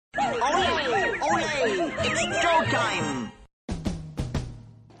Olé! It's showtime!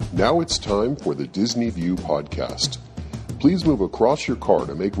 Now it's time for the Disney View podcast. Please move across your car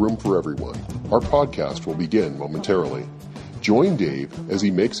to make room for everyone. Our podcast will begin momentarily. Join Dave as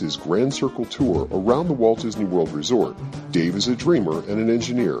he makes his Grand Circle tour around the Walt Disney World Resort. Dave is a dreamer and an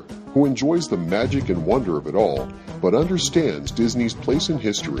engineer who enjoys the magic and wonder of it all, but understands Disney's place in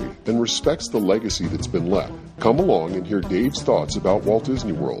history and respects the legacy that's been left. Come along and hear Dave's thoughts about Walt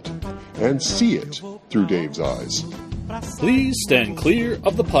Disney World and see it through Dave's eyes. Please stand clear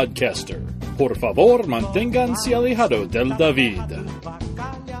of the podcaster. Por favor, manténganse alejado del David.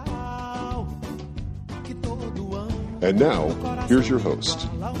 And now, here's your host.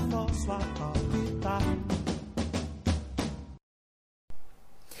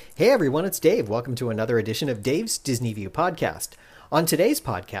 Hey everyone, it's Dave. Welcome to another edition of Dave's Disney View podcast. On today's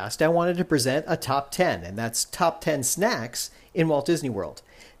podcast, I wanted to present a top 10, and that's top 10 snacks in Walt Disney World.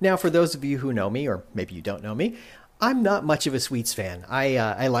 Now, for those of you who know me, or maybe you don't know me, I'm not much of a sweets fan.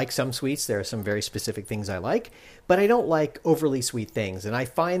 I like some sweets. There are some very specific things I like, but I don't like overly sweet things. And I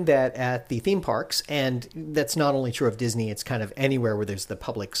find that at the theme parks, and that's not only true of Disney, it's kind of anywhere where there's the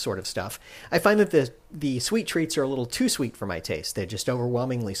public sort of stuff, I find that the sweet treats are a little too sweet for my taste. They're just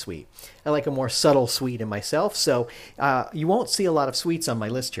overwhelmingly sweet. I like a more subtle sweet in myself, so you won't see a lot of sweets on my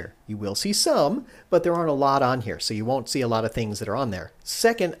list here. You will see some, but there aren't a lot on here, so you won't see a lot of things that are on there.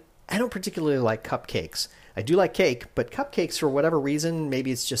 Second, I don't particularly like cupcakes. I do like cake, but cupcakes, for whatever reason, maybe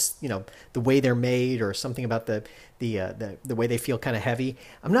it's just, the way they're made or something about the way they feel kind of heavy.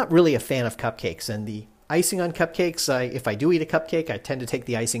 I'm not really a fan of cupcakes, and the icing on cupcakes, if I do eat a cupcake, I tend to take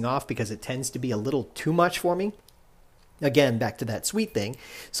the icing off because it tends to be a little too much for me. Again, back to that sweet thing,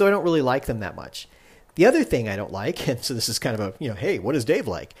 so I don't really like them that much. The other thing I don't like, and so this is kind of a, hey, what does Dave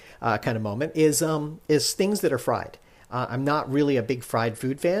like kind of moment, is things that are fried. I'm not really a big fried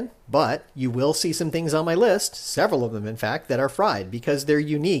food fan, but you will see some things on my list, several of them in fact, that are fried because they're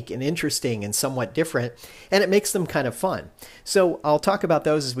unique and interesting and somewhat different, and it makes them kind of fun. So I'll talk about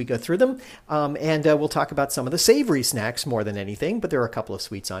those as we go through them, and we'll talk about some of the savory snacks more than anything, but there are a couple of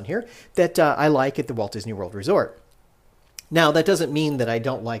sweets on here that I like at the Walt Disney World Resort. Now, that doesn't mean that I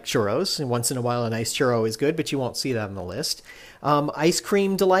don't like churros, and once in a while a nice churro is good, but you won't see that on the list. Ice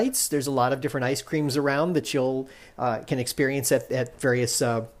cream delights. There's a lot of different ice creams around that you'll can experience at various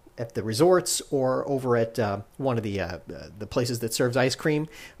at the resorts or over at one of the places that serves ice cream,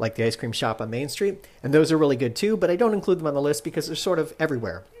 like the ice cream shop on Main Street. And those are really good too, but I don't include them on the list because they're sort of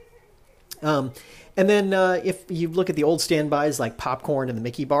everywhere. And then if you look at the old standbys like popcorn and the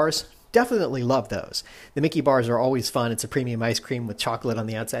Mickey bars, definitely love those. The Mickey bars are always fun. It's a premium ice cream with chocolate on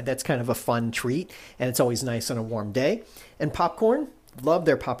the outside. That's kind of a fun treat, and it's always nice on a warm day. And popcorn, love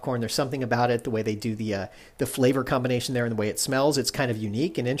their popcorn. There's something about it, the way they do the flavor combination there and the way it smells. It's kind of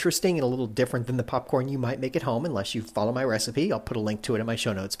unique and interesting and a little different than the popcorn you might make at home unless you follow my recipe. I'll put a link to it in my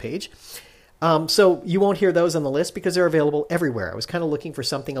show notes page. So you won't hear those on the list because they're available everywhere. I was kind of looking for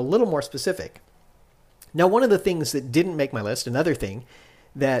something a little more specific. Now, one of the things that didn't make my list, another thing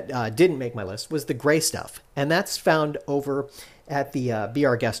that didn't make my list, was the gray stuff. And that's found over at the Be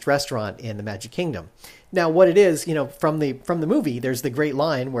Our Guest restaurant in the Magic Kingdom. Now, what it is, from the movie, there's the great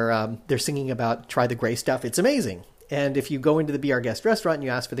line where they're singing about try the gray stuff. It's amazing. And if you go into the Be Our Guest restaurant and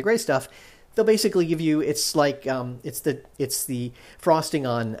you ask for the gray stuff, they'll basically give you, it's like, it's the frosting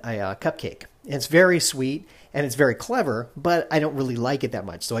on a cupcake. And it's very sweet and it's very clever, but I don't really like it that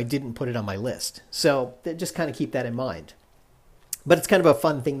much. So I didn't put it on my list. So just kind of keep that in mind. But it's kind of a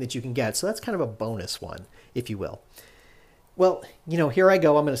fun thing that you can get. So that's kind of a bonus one, if you will. Well, here I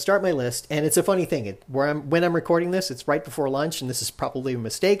go. I'm going to start my list. And it's a funny thing. When I'm recording this, it's right before lunch. And this is probably a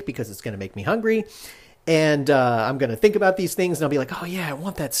mistake because it's going to make me hungry. And I'm going to think about these things. And I'll be like, oh, yeah, I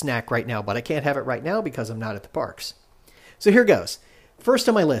want that snack right now. But I can't have it right now because I'm not at the parks. So here goes. First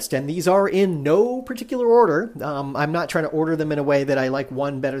on my list. And these are in no particular order. I'm not trying to order them in a way that I like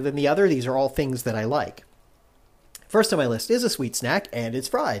one better than the other. These are all things that I like. First on my list is a sweet snack, and it's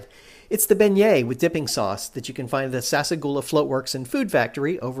fried. It's the beignet with dipping sauce that you can find at the Sassagoula Floatworks and Food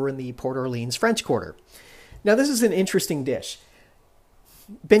Factory over in the Port Orleans French Quarter. Now, this is an interesting dish.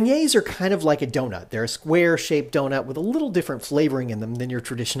 Beignets are kind of like a donut. They're a square-shaped donut with a little different flavoring in them than your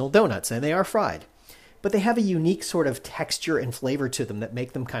traditional donuts, and they are fried. But they have a unique sort of texture and flavor to them that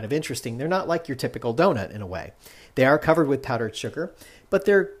make them kind of interesting. They're not like your typical donut in a way. They are covered with powdered sugar, but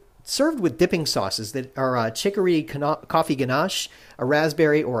they're served with dipping sauces that are chicory coffee ganache, a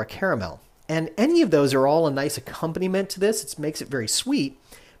raspberry, or a caramel. And any of those are all a nice accompaniment to this. It makes it very sweet,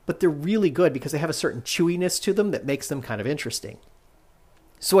 but they're really good because they have a certain chewiness to them that makes them kind of interesting.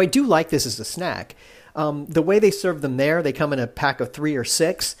 So I do like this as a snack. The way they serve them there, they come in a pack of 3 or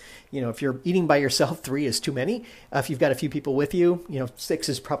 6. If you're eating by yourself, 3 is too many. If you've got a few people with you, 6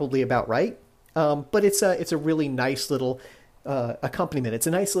 is probably about right. But it's a really nice little accompaniment. It's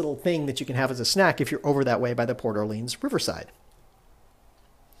a nice little thing that you can have as a snack if you're over that way by the Port Orleans Riverside.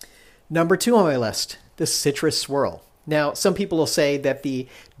 Number 2 on my list, the citrus swirl. Now, some people will say that the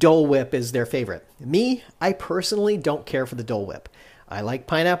Dole Whip is their favorite. Me, I personally don't care for the Dole Whip. I like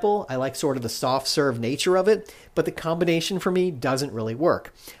pineapple. I like sort of the soft serve nature of it, but the combination for me doesn't really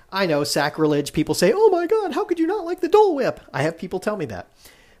work. I know, sacrilege. People say, oh my God, how could you not like the Dole Whip? I have people tell me that,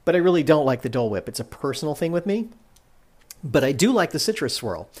 but I really don't like the Dole Whip. It's a personal thing with me. But I do like the citrus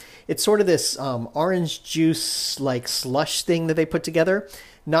swirl. It's sort of this orange juice like slush thing that they put together.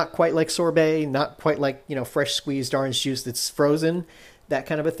 Not quite like sorbet, not quite like, fresh squeezed orange juice that's frozen, that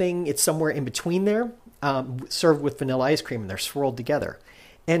kind of a thing. It's somewhere in between there, served with vanilla ice cream, and they're swirled together.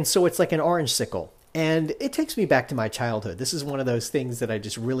 And so it's like an orange sickle. And it takes me back to my childhood. This is one of those things that I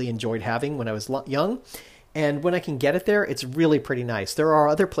just really enjoyed having when I was young. And when I can get it there, it's really pretty nice. There are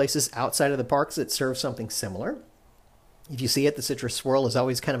other places outside of the parks that serve something similar. If you see it, the citrus swirl is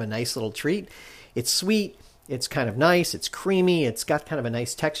always kind of a nice little treat. It's sweet. It's kind of nice. It's creamy. It's got kind of a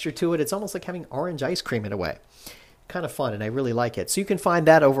nice texture to it. It's almost like having orange ice cream in a way. Kind of fun, and I really like it. So you can find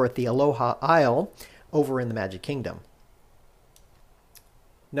that over at the Aloha Isle over in the Magic Kingdom.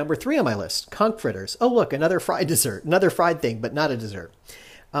 Number 3 on my list, conch fritters. Oh, look, another fried dessert. Another fried thing, but not a dessert.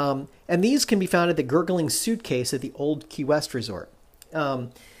 And these can be found at the Gurgling Suitcase at the Old Key West Resort. So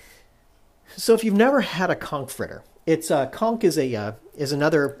if you've never had a conch fritter, conch is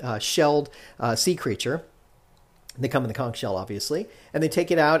another shelled sea creature. They come in the conch shell, obviously, and they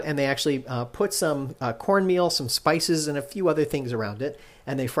take it out and they actually put some cornmeal, some spices, and a few other things around it,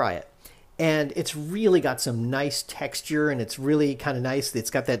 and they fry it. And it's really got some nice texture, and it's really kind of nice.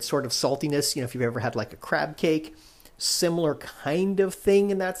 It's got that sort of saltiness. If you've ever had like a crab cake, similar kind of thing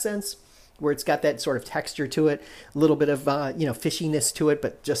in that sense, where it's got that sort of texture to it, a little bit of fishiness to it,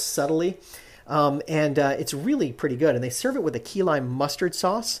 but just subtly. And it's really pretty good. And they serve it with a key lime mustard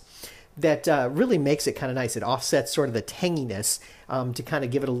sauce that really makes it kind of nice. It offsets sort of the tanginess to kind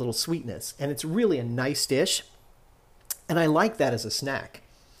of give it a little sweetness. And it's really a nice dish. And I like that as a snack.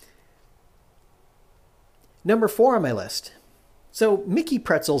 Number 4 on my list. So Mickey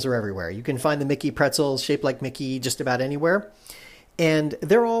pretzels are everywhere. You can find the Mickey pretzels shaped like Mickey just about anywhere. And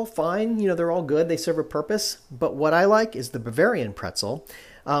they're all fine. They're all good. They serve a purpose. But what I like is the Bavarian pretzel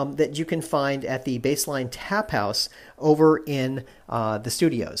that you can find at the Baseline Tap House over in the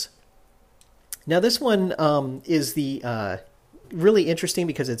studios. Now, this one is the really interesting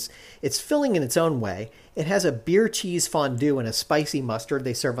because it's filling in its own way. It has a beer cheese fondue and a spicy mustard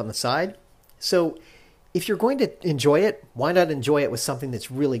they serve on the side. So if you're going to enjoy it, why not enjoy it with something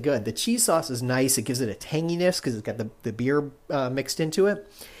that's really good? The cheese sauce is nice. It gives it a tanginess because it's got the beer mixed into it.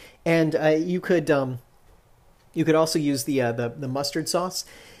 And you could also use the mustard sauce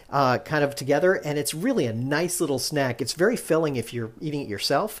kind of together, and it's really a nice little snack. It's very filling if you're eating it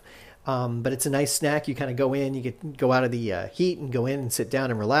yourself. But it's a nice snack. You kind of go in, you get go out of the heat and go in and sit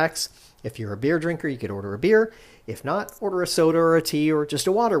down and relax. If you're a beer drinker, you could order a beer. If not, order a soda or a tea or just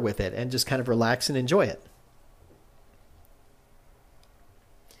a water with it and just kind of relax and enjoy it.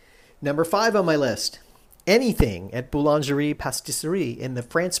 Number 5 on my list, anything at Boulangerie Pastisserie in the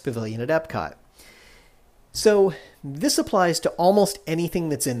France Pavilion at Epcot. So this applies to almost anything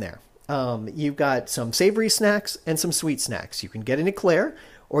that's in there. You've got some savory snacks and some sweet snacks. You can get an eclair,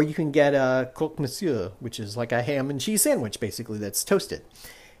 or you can get a croque monsieur, which is like a ham and cheese sandwich, basically, that's toasted.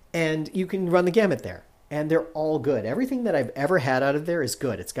 And you can run the gamut there. And they're all good. Everything that I've ever had out of there is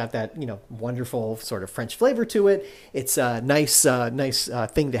good. It's got that, wonderful sort of French flavor to it. It's a nice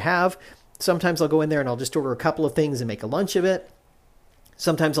thing to have. Sometimes I'll go in there and I'll just order a couple of things and make a lunch of it.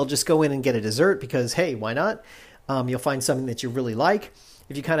 Sometimes I'll just go in and get a dessert because, hey, why not? You'll find something that you really like.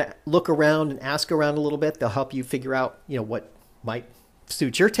 If you kind of look around and ask around a little bit, they'll help you figure out, what might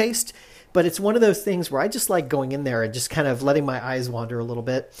suit your taste. But it's one of those things where I just like going in there and just kind of letting my eyes wander a little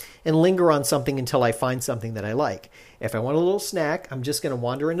bit and linger on something until I find something that I like. If I want a little snack, I'm just going to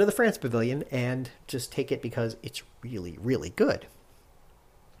wander into the France Pavilion and just take it because it's really, really good.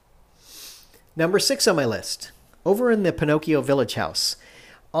 Number 6 on my list, over in the Pinocchio Village House.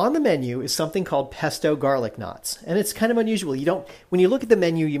 On the menu is something called pesto garlic knots. And it's kind of unusual. When you look at the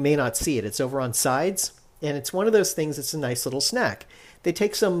menu, you may not see it. It's over on sides. And it's one of those things that's a nice little snack. They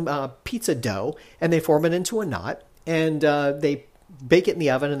take some pizza dough and they form it into a knot. And they bake it in the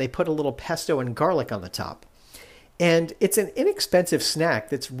oven and they put a little pesto and garlic on the top. And it's an inexpensive snack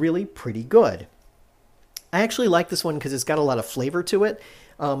that's really pretty good. I actually like this one because it's got a lot of flavor to it.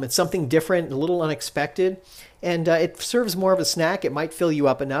 It's something different, a little unexpected, and it serves more of a snack. It might fill you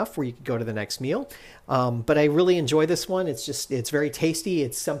up enough where you could go to the next meal. But I really enjoy this one. It's very tasty.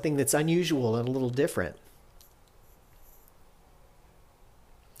 It's something that's unusual and a little different.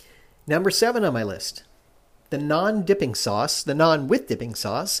 Number 7 on my list, the non-dipping sauce, the non-with dipping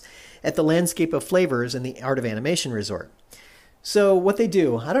sauce at the Landscape of Flavors in the Art of Animation Resort. So what they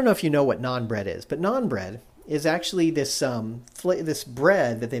do, I don't know if you know what naan bread is, but naan bread is actually this this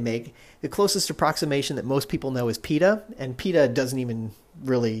bread that they make. The closest approximation that most people know is pita, and pita doesn't even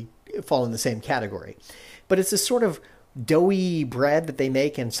really fall in the same category. But it's this sort of doughy bread that they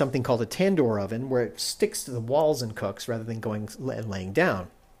make in something called a tandoor oven, where it sticks to the walls and cooks rather than laying down.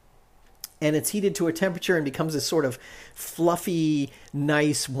 And it's heated to a temperature and becomes this sort of fluffy,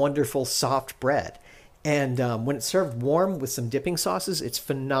 nice, wonderful, soft bread. And when it's served warm with some dipping sauces, it's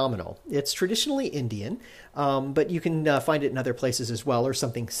phenomenal. It's traditionally Indian, but you can find it in other places as well, or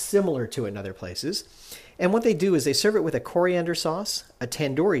something similar to it in other places. And what they do is they serve it with a coriander sauce, a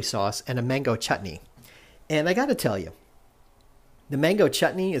tandoori sauce, and a mango chutney. And I got to tell you, the mango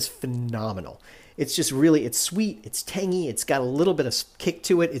chutney is phenomenal. It's just really, it's sweet, it's tangy, it's got a little bit of kick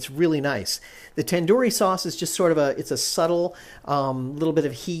to it. It's really nice. The tandoori sauce is just sort of it's a subtle little bit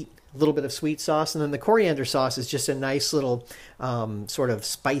of heat, a little bit of sweet sauce. And then the coriander sauce is just a nice little sort of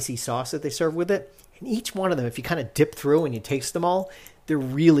spicy sauce that they serve with it. And each one of them, if you kind of dip through and you taste them all, they're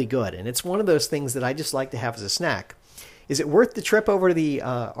really good. And it's one of those things that I just like to have as a snack. Is it worth the trip over to the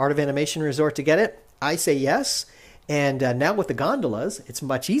Art of Animation Resort to get it? I say yes. And now with the gondolas, it's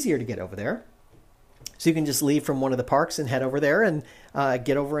much easier to get over there. So you can just leave from one of the parks and head over there and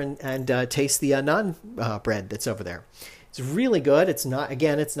get over and taste the naan bread that's over there. It's really good. It's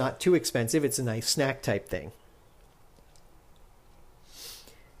not too expensive. It's a nice snack type thing.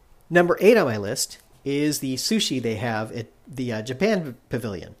 Number 8 on my list is the sushi they have at the Japan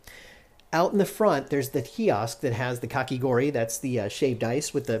Pavilion. Out in the front, there's the kiosk that has the kakigori. That's the shaved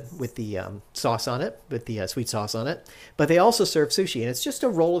ice with the sauce on it, with the sweet sauce on it. But they also serve sushi, and it's just a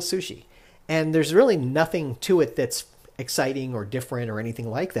roll of sushi. And there's really nothing to it that's exciting or different or anything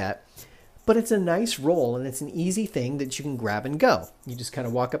like that. But it's a nice roll, and it's an easy thing that you can grab and go. You just kind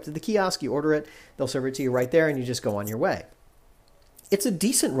of walk up to the kiosk, you order it, they'll serve it to you right there, and you just go on your way. It's a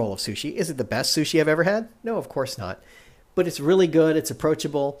decent roll of sushi. Is it the best sushi I've ever had? No, of course not. But it's really good. It's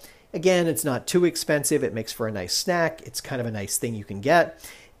approachable. Again, it's not too expensive. It makes for a nice snack. It's kind of a nice thing you can get.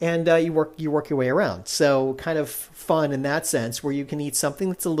 And you work your way around. So kind of fun in that sense, where you can eat something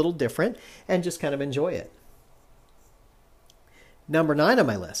that's a little different and just kind of enjoy it. Number 9 on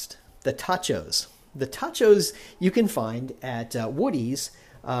my list, the tachos. The tachos you can find at Woody's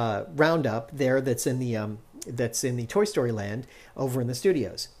Roundup there that's in the Toy Story Land over in the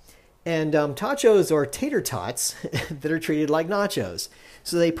studios. And tachos are tater tots that are treated like nachos.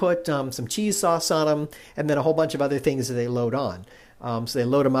 So they put some cheese sauce on them and then a whole bunch of other things that they load on. So they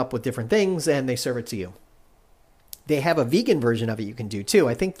load them up with different things and they serve it to you. They have a vegan version of it you can do too.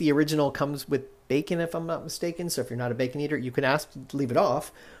 I think the original comes with bacon if I'm not mistaken. So if you're not a bacon eater, you can ask to leave it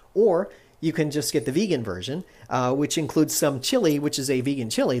off. Or you can just get the vegan version, which includes some chili, which is a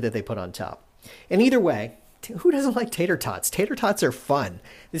vegan chili that they put on top. And either way, who doesn't like tater tots? Tater tots are fun.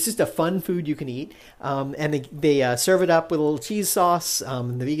 It's just a fun food you can eat. And they serve it up with a little cheese sauce.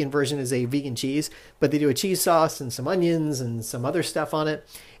 The vegan version is a vegan cheese, but they do a cheese sauce and some onions and some other stuff on it.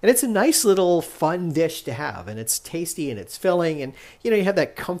 And it's a nice little fun dish to have. And it's tasty and it's filling. And, you have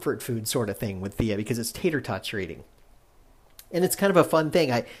that comfort food sort of thing with because it's tater tots you're eating. And it's kind of a fun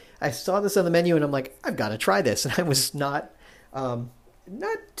thing. I saw this on the menu and I'm like, I've got to try this. And I was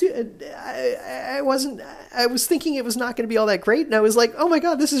I was thinking it was not going to be all that great. And I was like, oh my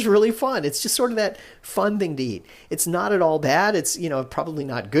God, this is really fun. It's just sort of that fun thing to eat. It's not at all bad. It's, probably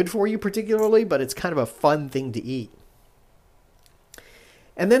not good for you particularly, but it's kind of a fun thing to eat.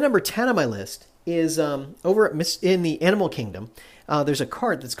 And then number 10 on my list is over in the Animal Kingdom. There's a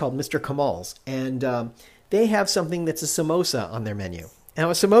cart that's called Mr. Kamal's. And they have something that's a samosa on their menu. Now,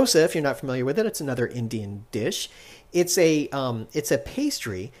 a samosa, if you're not familiar with it, it's another Indian dish. It's a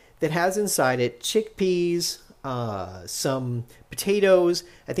pastry that has inside it chickpeas, some potatoes.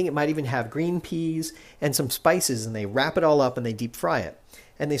 I think it might even have green peas and some spices, and they wrap it all up and they deep fry it.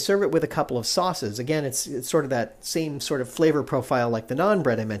 And they serve it with a couple of sauces. Again, it's sort of that same sort of flavor profile like the naan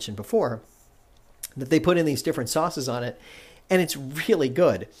bread I mentioned before, that they put in these different sauces on it. And it's really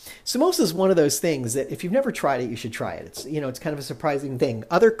good. Samosa is one of those things that if you've never tried it, you should try it. It's, it's kind of a surprising thing.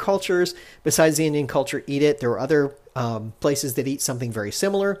 Other cultures besides the Indian culture eat it. There are other places that eat something very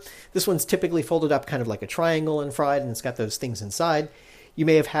similar. This one's typically folded up kind of like a triangle and fried, and it's got those things inside. You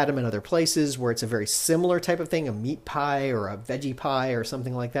may have had them in other places where it's a very similar type of thing, a meat pie or a veggie pie or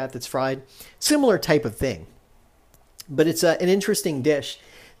something like that that's fried. Similar type of thing. But it's an interesting dish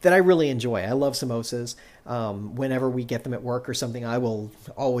that I really enjoy. I love samosas. Whenever we get them at work or something, I will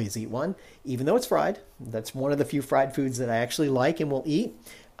always eat one, even though it's fried. That's one of the few fried foods that I actually like and will eat,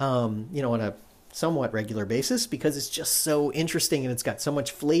 on a somewhat regular basis, because it's just so interesting and it's got so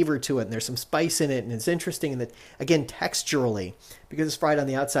much flavor to it and there's some spice in it and it's interesting, and that, again, texturally, because it's fried on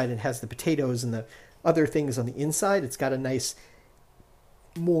the outside and it has the potatoes and the other things on the inside, it's got a nice,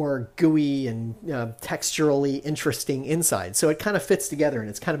 more gooey and texturally interesting inside. So it kind of fits together and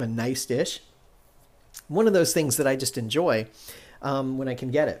it's kind of a nice dish. One of those things that I just enjoy when I can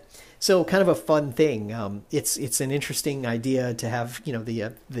get it. So kind of a fun thing. It's an interesting idea to have,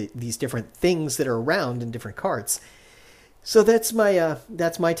 these different things that are around in different carts. So that's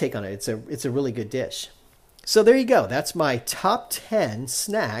my take on it. It's a really good dish. So there you go. That's my top 10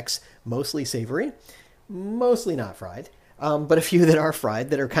 snacks, mostly savory, mostly not fried, but a few that are fried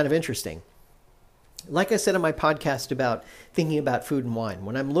that are kind of interesting. Like I said on my podcast about thinking about food and wine,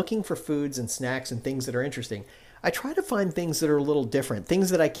 when I'm looking for foods and snacks and things that are interesting, I try to find things that are a little different, things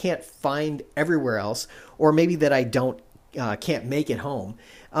that I can't find everywhere else, or maybe that I can't make at home,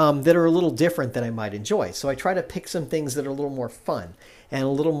 that are a little different that I might enjoy. So I try to pick some things that are a little more fun and a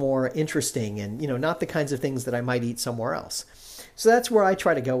little more interesting, and not the kinds of things that I might eat somewhere else. So that's where I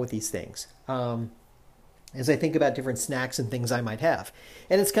try to go with these things. As I think about different snacks and things I might have.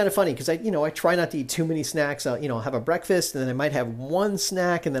 And it's kind of funny because I try not to eat too many snacks. I'll have a breakfast and then I might have one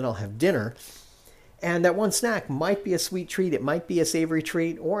snack and then I'll have dinner. And that one snack might be a sweet treat, it might be a savory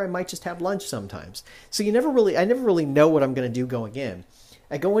treat, or I might just have lunch sometimes. So I never really know what I'm going to do going in.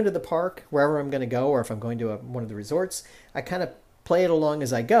 I go into the park, wherever I'm going to go, or if I'm going to one of the resorts, I kind of play it along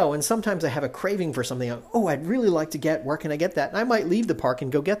as I go. And sometimes I have a craving for something. Oh, I'd really like to get, where can I get that? And I might leave the park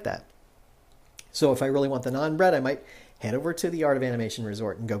and go get that. So if I really want the naan bread, I might head over to the Art of Animation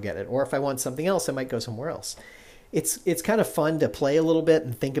Resort and go get it. Or if I want something else, I might go somewhere else. It's kind of fun to play a little bit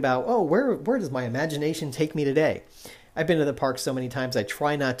and think about, where does my imagination take me today? I've been to the park so many times, I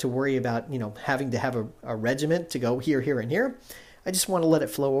try not to worry about, having to have a regiment to go here, here, and here. I just want to let it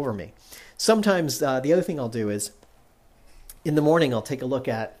flow over me. Sometimes the other thing I'll do is, in the morning, I'll take a look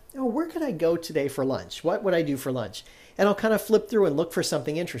at, where could I go today for lunch? What would I do for lunch? And I'll kind of flip through and look for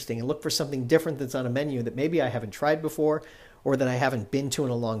something interesting and look for something different that's on a menu that maybe I haven't tried before or that I haven't been to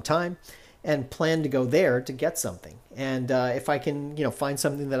in a long time, and plan to go there to get something. And if I can, find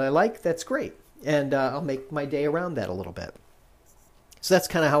something that I like, that's great. And I'll make my day around that a little bit. So that's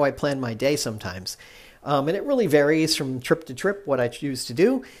kind of how I plan my day sometimes. And it really varies from trip to trip what I choose to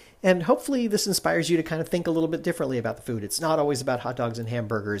do. And hopefully this inspires you to kind of think a little bit differently about the food. It's not always about hot dogs and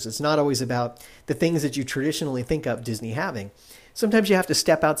hamburgers. It's not always about the things that you traditionally think of Disney having. Sometimes you have to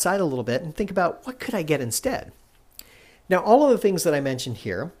step outside a little bit and think about, what could I get instead? Now, all of the things that I mentioned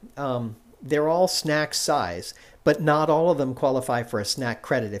here, they're all snack size, but not all of them qualify for a snack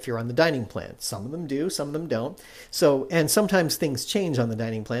credit if you're on the dining plan. Some of them do, some of them don't. So, and sometimes things change on the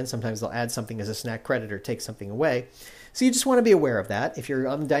dining plan. Sometimes they'll add something as a snack credit or take something away. So you just want to be aware of that. If you're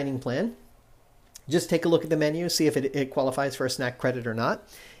on the dining plan, just take a look at the menu, see if it qualifies for a snack credit or not.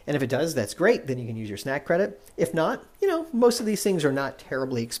 And if it does, that's great. Then you can use your snack credit. If not, most of these things are not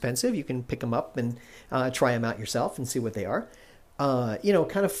terribly expensive. You can pick them up and try them out yourself and see what they are.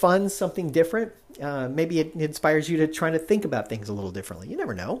 Kind of fun, something different. Maybe it inspires you to try to think about things a little differently. You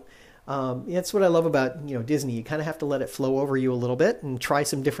never know. That's what I love about, Disney. You kind of have to let it flow over you a little bit and try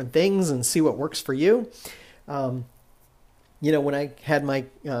some different things and see what works for you. When I had my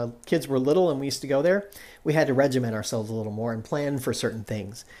kids were little and we used to go there, we had to regiment ourselves a little more and plan for certain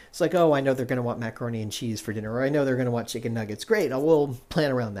things. It's like, I know they're going to want macaroni and cheese for dinner, or I know they're going to want chicken nuggets. Great, we'll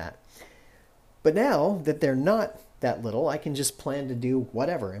plan around that. But now that they're not that little, I can just plan to do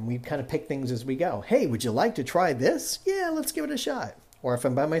whatever, and we kind of pick things as we go. Hey, would you like to try this? Yeah, let's give it a shot. Or if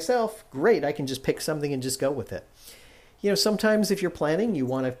I'm by myself, great, I can just pick something and just go with it. Sometimes if you're planning, you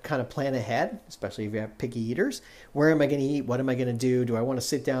want to kind of plan ahead, especially if you have picky eaters. Where am I going to eat? What am I going to do? Do I want a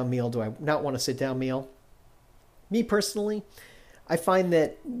sit-down meal? Do I not want a sit-down meal? Me personally, I find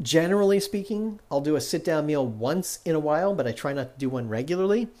that generally speaking, I'll do a sit-down meal once in a while, but I try not to do one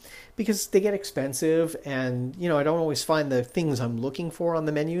regularly because they get expensive and, I don't always find the things I'm looking for on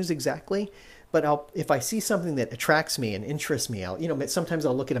the menus exactly. But if I see something that attracts me and interests me, sometimes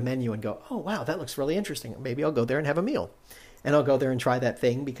I'll look at a menu and go, oh, wow, that looks really interesting. Maybe I'll go there and have a meal. And I'll go there and try that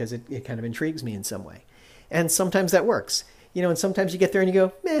thing because it kind of intrigues me in some way. And sometimes that works. And sometimes you get there and you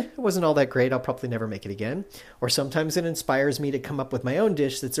go, it wasn't all that great. I'll probably never make it again. Or sometimes it inspires me to come up with my own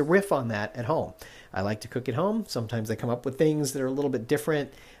dish that's a riff on that at home. I like to cook at home. Sometimes I come up with things that are a little bit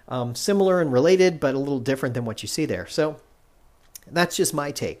different, similar and related, but a little different than what you see there. So that's just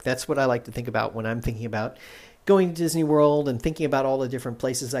my take. That's what I like to think about when I'm thinking about going to Disney World and thinking about all the different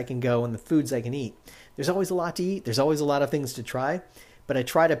places I can go and the foods I can eat. There's always a lot to eat. There's always a lot of things to try, but I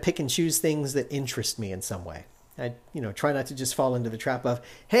try to pick and choose things that interest me in some way. I, try not to just fall into the trap of,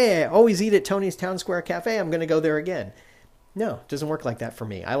 hey, I always eat at Tony's Town Square Cafe. I'm going to go there again. No, it doesn't work like that for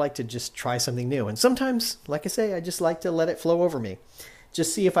me. I like to just try something new. And sometimes, like I say, I just like to let it flow over me.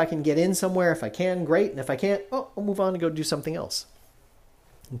 Just see if I can get in somewhere. If I can, great. And if I can't, I'll move on and go do something else.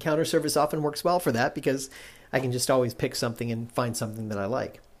 And counter service often works well for that because I can just always pick something and find something that I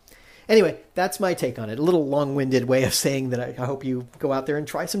like. Anyway, that's my take on it. A little long-winded way of saying that I hope you go out there and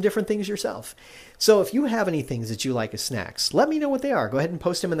try some different things yourself. So if you have any things that you like as snacks, let me know what they are. Go ahead and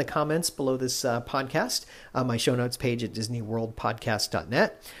post them in the comments below this podcast on my show notes page at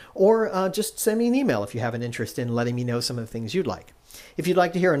DisneyWorldPodcast.net, or just send me an email if you have an interest in letting me know some of the things you'd like. If you'd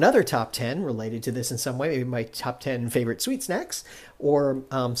like to hear another top 10 related to this in some way, maybe my top 10 favorite sweet snacks or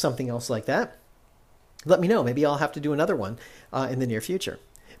something else like that, let me know. Maybe I'll have to do another one in the near future.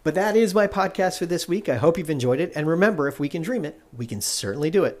 But that is my podcast for this week. I hope you've enjoyed it. And remember, if we can dream it, we can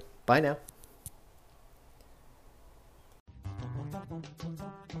certainly do it. Bye now.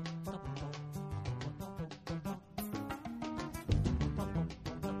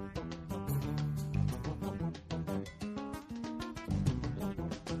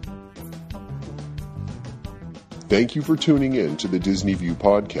 Thank you for tuning in to the Disney View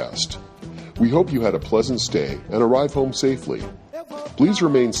podcast. We hope you had a pleasant stay and arrive home safely. Please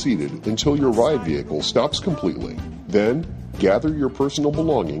remain seated until your ride vehicle stops completely. Then, gather your personal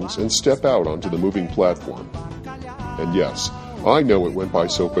belongings and step out onto the moving platform. And yes, I know it went by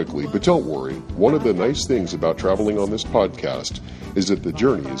so quickly, but don't worry. One of the nice things about traveling on this podcast is that the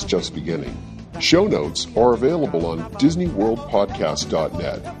journey is just beginning. Show notes are available on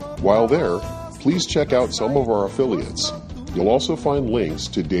DisneyWorldPodcast.net. While there, please check out some of our affiliates. You'll also find links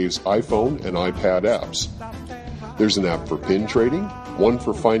to Dave's iPhone and iPad apps. There's an app for pin trading, one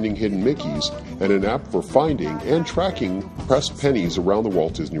for finding hidden Mickeys, and an app for finding and tracking pressed pennies around the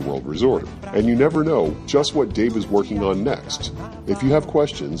Walt Disney World Resort. And you never know just what Dave is working on next. If you have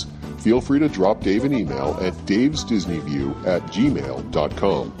questions, feel free to drop Dave an email at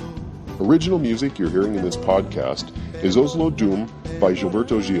davesdisneyview@gmail.com. Original music you're hearing in this podcast is Oslo Doom by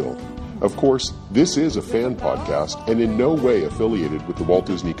Gilberto Gil. Of course, this is a fan podcast and in no way affiliated with the Walt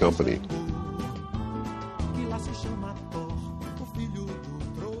Disney Company.